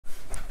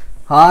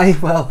Hi,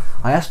 well,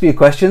 I asked for your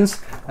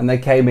questions and they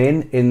came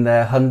in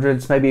their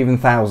hundreds, maybe even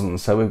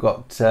thousands. So we've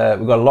got a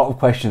lot of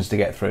questions to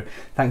get through.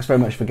 Thanks very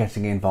much for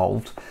getting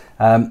involved.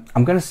 I'm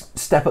going to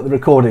step up the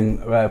recording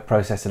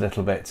process a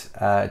little bit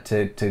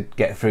to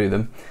get through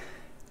them.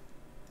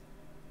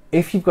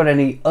 If you've got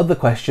any other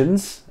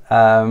questions,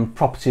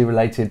 property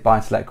related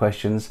buy-to-let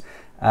questions,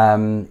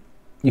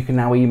 you can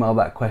now email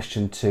that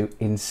question to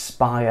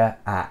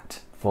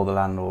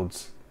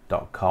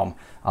inspire@forthelandlords.com.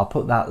 I'll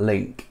put that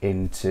link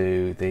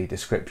into the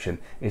description.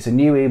 It's a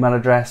new email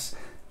address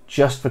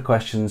just for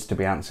questions to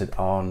be answered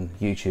on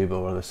YouTube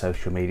or other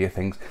social media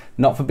things.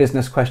 Not for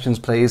business questions,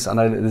 please. I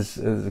know that there's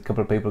a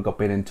couple of people who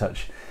been in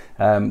touch.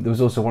 There was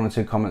also one or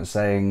two comments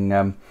saying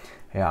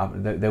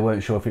they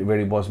weren't sure if it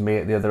really was me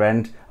at the other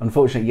end.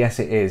 Unfortunately, yes,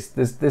 it is.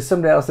 There's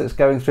somebody else that's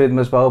going through them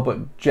as well,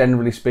 but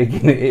generally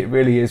speaking, it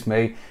really is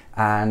me.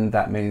 And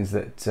that means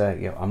that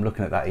I'm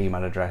looking at that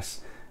email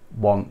address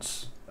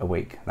once a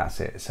week. That's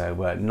it. So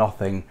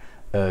nothing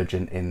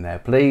urgent in there,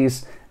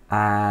 please.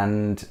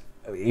 And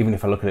even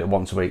if I look at it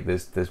once a week,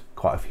 there's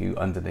quite a few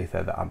underneath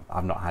there that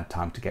I've not had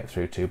time to get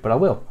through to, but I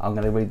will. I'm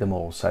going to read them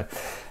all. So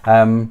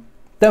don't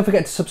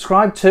forget to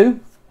subscribe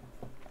too,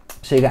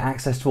 so you get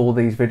access to all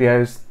these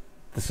videos.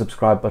 The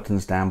subscribe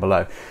button's down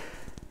below.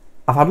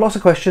 I've had lots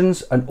of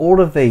questions, and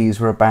all of these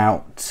were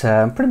about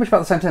pretty much about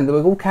the same thing. They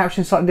were all couched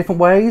in slightly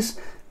different ways,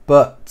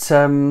 but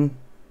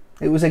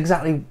it was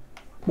exactly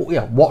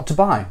what to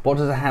buy. What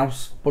does a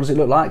house, what does it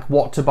look like?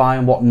 What to buy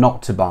and what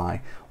not to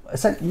buy.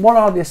 What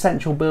are the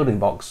essential building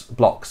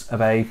blocks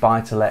of a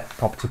buy-to-let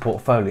property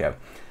portfolio?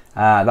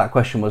 That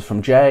question was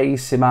from Jay,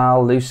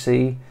 Simal,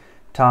 Lucy,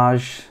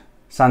 Taj,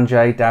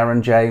 Sanjay,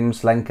 Darren,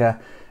 James, Lenka,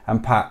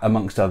 and Pat,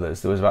 amongst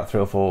others. There was about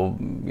 3 or 4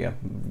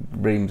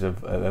 reams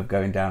of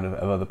going down of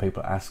other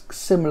people ask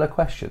similar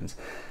questions.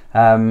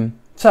 So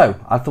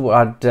I thought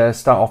I'd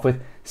start off with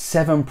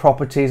 7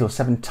 properties or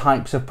 7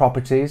 types of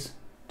properties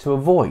to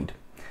avoid.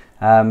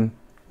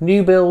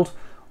 New build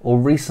or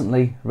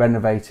recently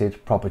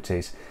renovated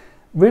properties.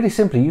 Really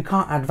simply, you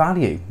can't add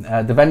value.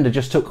 The vendor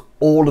just took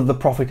all of the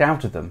profit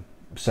out of them,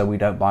 so we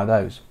don't buy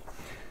those.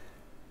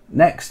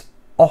 Next,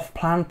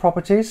 off-plan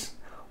properties.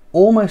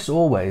 Almost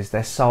always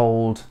they're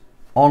sold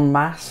en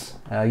masse,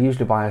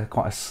 usually by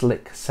quite a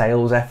slick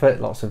sales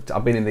effort.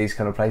 I've been in these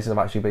kind of places. I've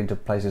actually been to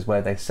places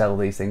where they sell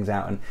these things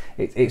out, and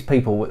it's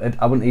people.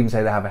 I wouldn't even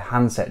say they have a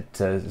handset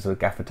to sort of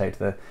gaffer tape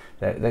to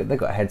they've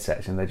got a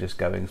headset and they're just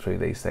going through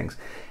these things.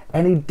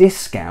 Any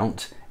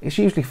discount is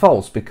usually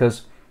false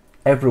because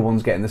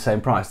everyone's getting the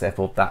same price,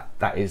 therefore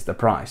that is the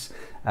price.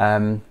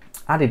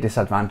 Added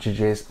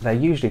disadvantages, they're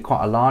usually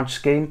quite a large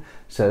scheme,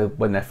 so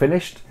when they're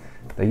finished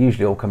they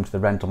usually all come to the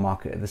rental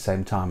market at the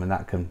same time, and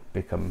that can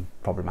become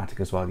problematic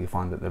as well. You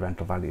find that the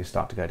rental values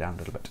start to go down a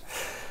little bit.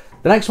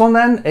 The next one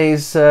then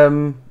is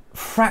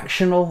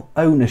fractional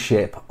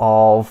ownership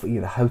of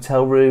either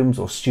hotel rooms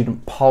or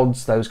student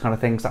pods, those kind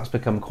of things. That's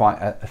become quite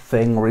a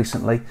thing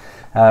recently.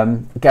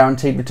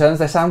 Guaranteed returns,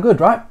 they sound good,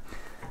 right?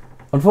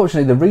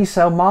 Unfortunately, the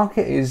resale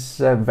market is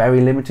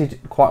very limited.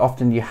 Quite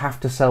often you have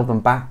to sell them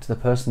back to the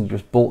person you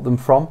just bought them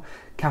from.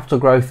 Capital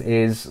growth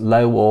is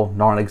low or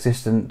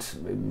non-existent,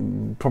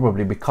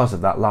 probably because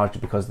of that, largely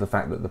because of the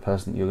fact that the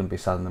person you're going to be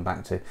selling them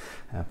back to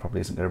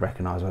probably isn't going to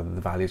recognise whether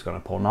the value is going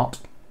up or not.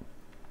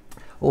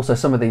 Also,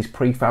 some of these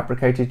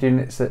prefabricated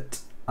units that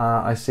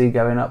I see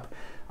going up,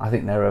 I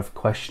think they're of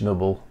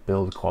questionable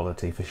build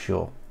quality for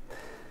sure.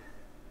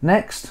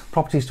 Next,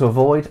 properties to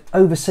avoid,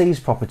 overseas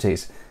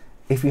properties.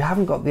 If you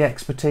haven't got the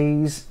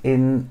expertise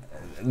in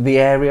the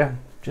area,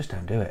 just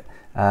don't do it.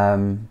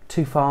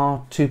 Too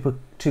far, too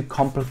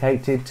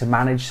complicated to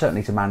manage,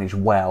 certainly to manage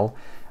well.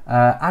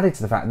 Added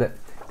to the fact that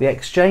the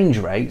exchange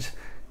rate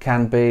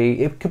could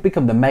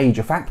become the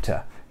major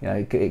factor.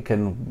 It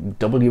can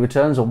double your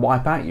returns or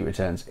wipe out your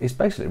returns. It's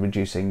basically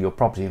reducing your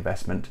property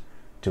investment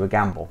to a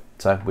gamble.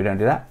 So we don't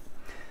do that.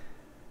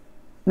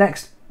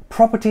 Next,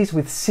 properties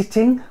with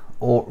sitting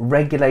or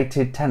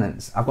regulated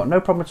tenants. I've got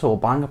no problem at all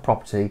buying a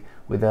property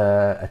with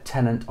a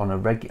tenant on a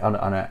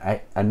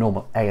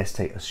normal AST,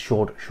 a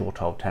short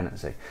hold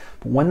tenancy.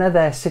 But when they're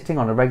there sitting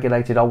on a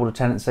regulated older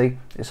tenancy,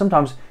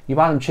 sometimes you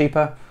buy them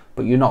cheaper,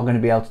 but you're not going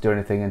to be able to do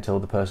anything until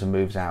the person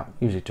moves out,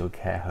 usually to a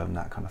care home,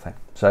 that kind of thing.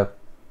 So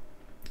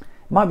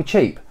it might be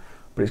cheap,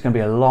 but it's going to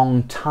be a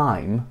long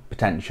time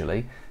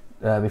potentially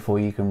before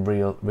you can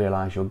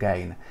realise your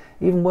gain.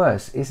 Even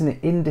worse, it's an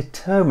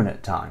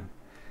indeterminate time.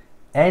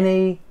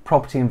 Any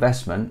property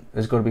investment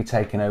has got to be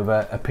taken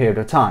over a period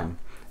of time.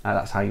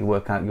 That's how you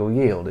work out your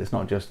yield. It's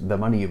not just the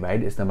money you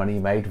made, it's the money you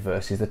made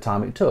versus the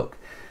time it took.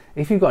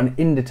 If you've got an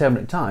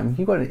indeterminate time,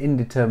 you've got an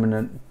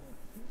indeterminate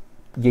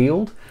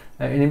yield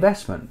in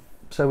investment.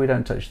 So we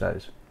don't touch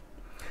those.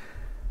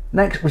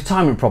 Next,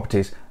 retirement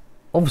properties.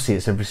 Obviously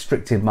it's a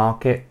restricted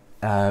market,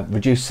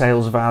 reduced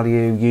sales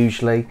value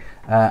usually,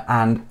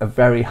 and a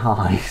very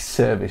high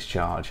service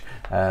charge,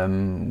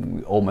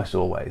 almost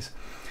always.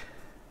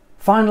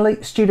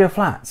 Finally, studio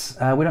flats.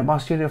 We don't buy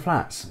studio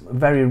flats,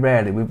 very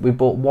rarely. We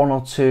bought 1 or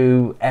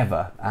 2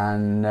 ever,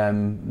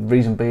 and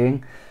reason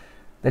being,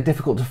 They're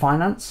difficult to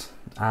finance,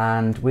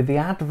 and with the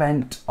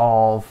advent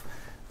of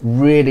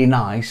really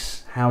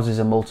nice houses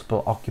of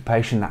multiple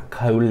occupation, that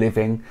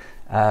co-living,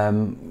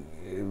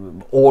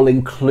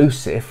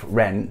 all-inclusive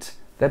rent,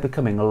 they're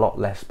becoming a lot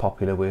less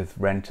popular with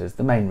renters.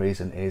 The main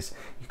reason is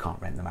you can't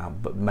rent them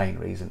out, but the main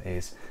reason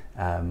is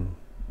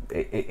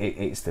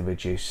it's the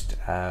reduced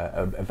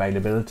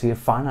availability of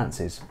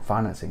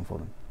financing for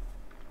them.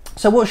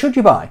 So what should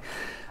you buy?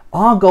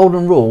 Our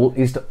golden rule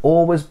is to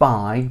always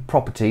buy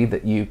property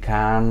that you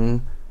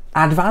can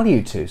add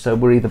value to. So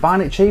we're either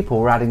buying it cheap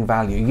or we're adding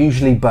value,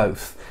 usually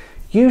both.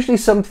 Usually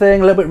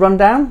something a little bit run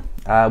down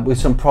with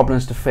some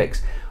problems to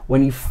fix.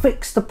 When you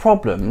fix the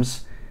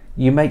problems,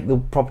 you make the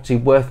property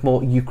worth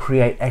more, you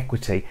create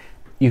equity.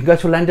 You can go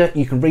to a lender,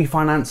 you can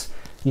refinance,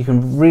 you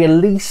can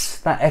release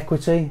that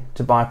equity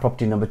to buy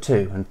property number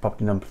 2 and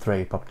property number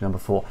 3, property number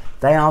 4.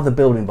 They are the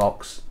building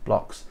blocks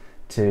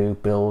to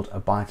build a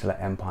buy-to-let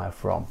empire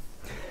from.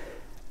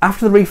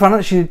 After the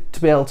refinance, you need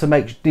to be able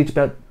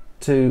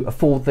to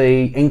afford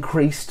the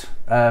increased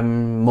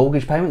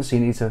mortgage payments. So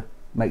you need to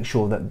make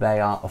sure that they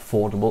are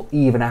affordable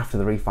even after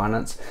the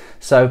refinance.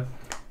 So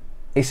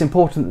it's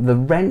important that the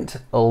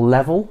rental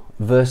level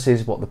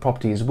versus what the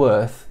property is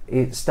worth,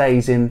 it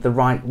stays in the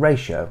right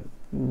ratio.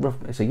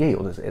 It's a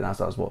yield, isn't it?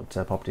 That's what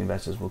property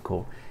investors will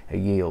call a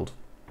yield.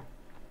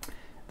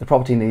 The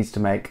property needs to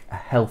make a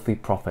healthy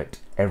profit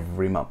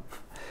every month.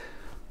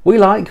 We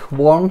like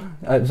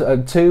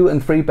 1, 2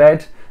 and 3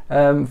 bed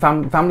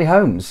family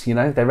homes. You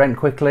know, they rent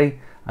quickly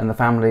and the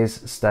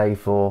families stay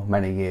for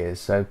many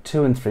years. So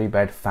 2 and 3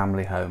 bed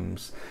family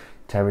homes,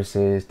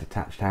 terraces,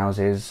 detached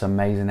houses, some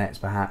maisonettes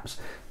perhaps,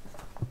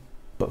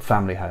 but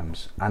family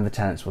homes, and the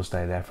tenants will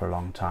stay there for a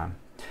long time.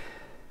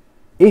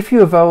 If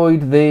you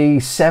avoid the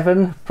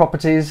 7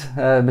 properties,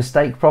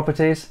 mistake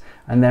properties,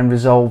 and then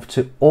resolve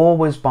to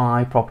always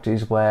buy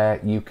properties where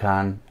you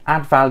can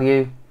add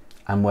value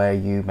and where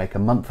you make a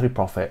monthly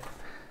profit,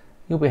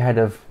 you'll be ahead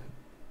of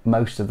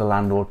most of the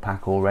landlord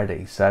pack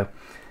already. So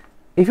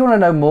if you want to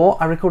know more,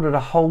 I recorded a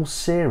whole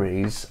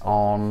series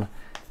on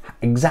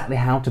exactly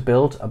how to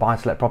build a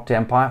buy-to-let property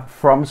empire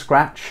from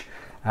scratch,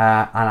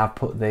 and I've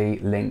put the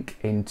link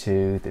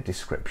into the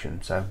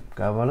description, so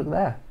go have a look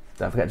there.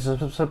 Don't forget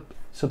to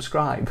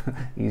subscribe.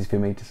 Easy for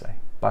me to say.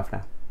 Bye for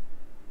now.